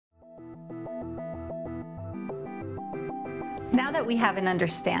Now that we have an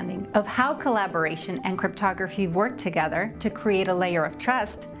understanding of how collaboration and cryptography work together to create a layer of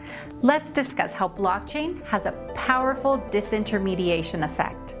trust, let's discuss how blockchain has a powerful disintermediation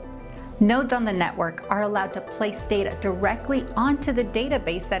effect. Nodes on the network are allowed to place data directly onto the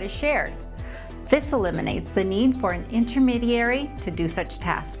database that is shared. This eliminates the need for an intermediary to do such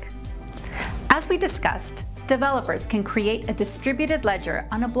task. As we discussed, developers can create a distributed ledger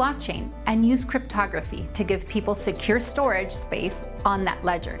on a blockchain and use cryptography to give people secure storage space on that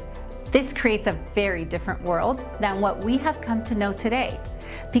ledger. This creates a very different world than what we have come to know today,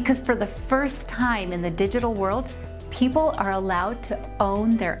 because for the first time in the digital world, people are allowed to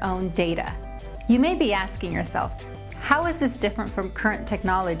own their own data. You may be asking yourself, how is this different from current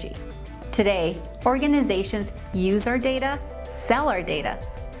technology? Today, organizations use our data, sell our data,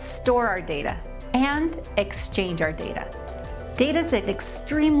 store our data, and exchange our data. Data is an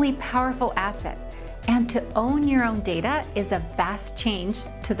extremely powerful asset, and to own your own data is a vast change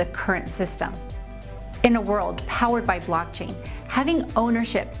to the current system. In a world powered by blockchain, having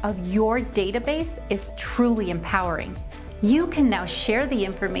ownership of your database is truly empowering. You can now share the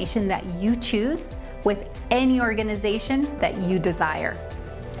information that you choose with any organization that you desire.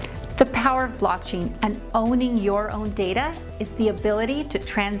 The power of blockchain and owning your own data is the ability to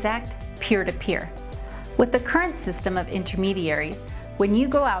transact peer-to-peer. With the current system of intermediaries, when you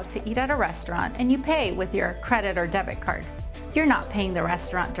go out to eat at a restaurant and you pay with your credit or debit card, you're not paying the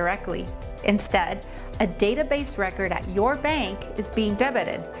restaurant directly. Instead, a database record at your bank is being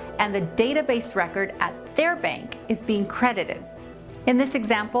debited, and the database record at their bank is being credited. In this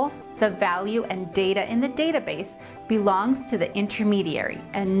example, the value and data in the database belongs to the intermediary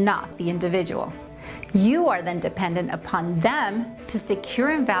and not the individual. You are then dependent upon them to secure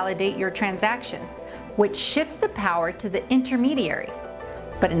and validate your transaction, which shifts the power to the intermediary.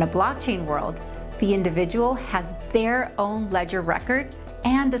 But in a blockchain world, the individual has their own ledger record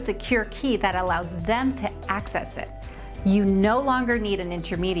and a secure key that allows them to access it. You no longer need an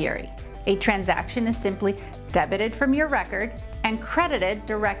intermediary. A transaction is simply debited from your record and credited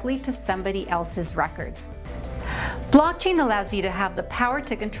directly to somebody else's record. Blockchain allows you to have the power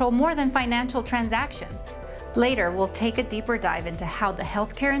to control more than financial transactions. Later, we'll take a deeper dive into how the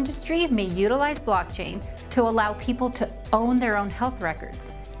healthcare industry may utilize blockchain to allow people to own their own health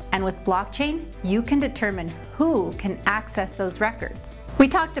records. And with blockchain, you can determine who can access those records. We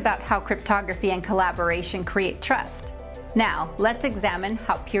talked about how cryptography and collaboration create trust. Now, let's examine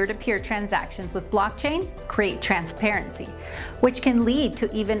how peer-to-peer transactions with blockchain create transparency, which can lead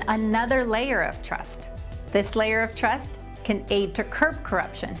to even another layer of trust. This layer of trust can aid to curb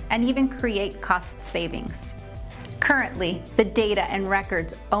corruption and even create cost savings. Currently, the data and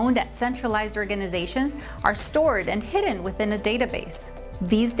records owned at centralized organizations are stored and hidden within a database.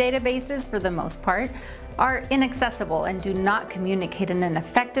 These databases, for the most part, are inaccessible and do not communicate in an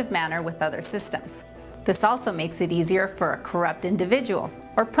effective manner with other systems. This also makes it easier for a corrupt individual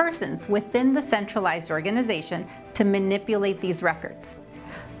or persons within the centralized organization to manipulate these records.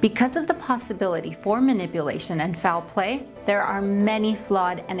 Because of the possibility for manipulation and foul play, there are many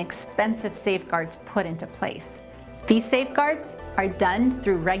flawed and expensive safeguards put into place. These safeguards are done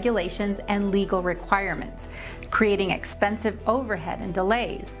through regulations and legal requirements, creating expensive overhead and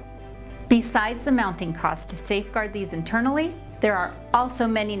delays. Besides the mounting costs to safeguard these internally, there are also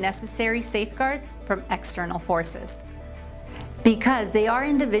many necessary safeguards from external forces. Because they are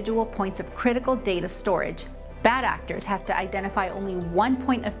individual points of critical data storage, bad actors have to identify only one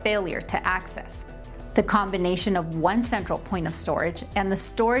point of failure to access. The combination of one central point of storage and the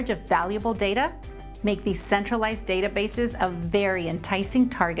storage of valuable data make these centralized databases a very enticing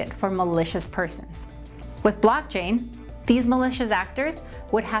target for malicious persons. With blockchain, these malicious actors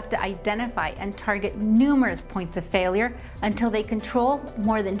would have to identify and target numerous points of failure until they control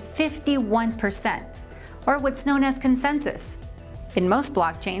more than 51%, or what's known as consensus. In most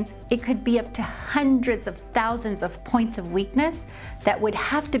blockchains, it could be up to hundreds of thousands of points of weakness that would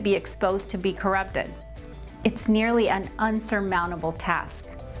have to be exposed to be corrupted. It's nearly an unsurmountable task.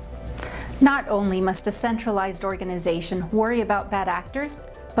 Not only must a centralized organization worry about bad actors,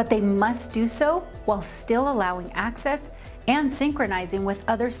 but they must do so while still allowing access and synchronizing with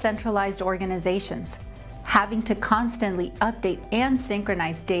other centralized organizations. Having to constantly update and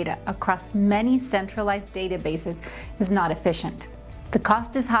synchronize data across many centralized databases is not efficient. The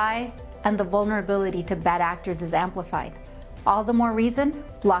cost is high and the vulnerability to bad actors is amplified. All the more reason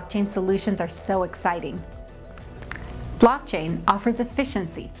blockchain solutions are so exciting. Blockchain offers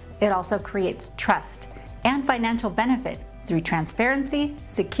efficiency. It also creates trust and financial benefit through transparency,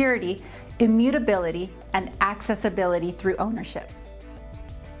 security, immutability, and accessibility through ownership.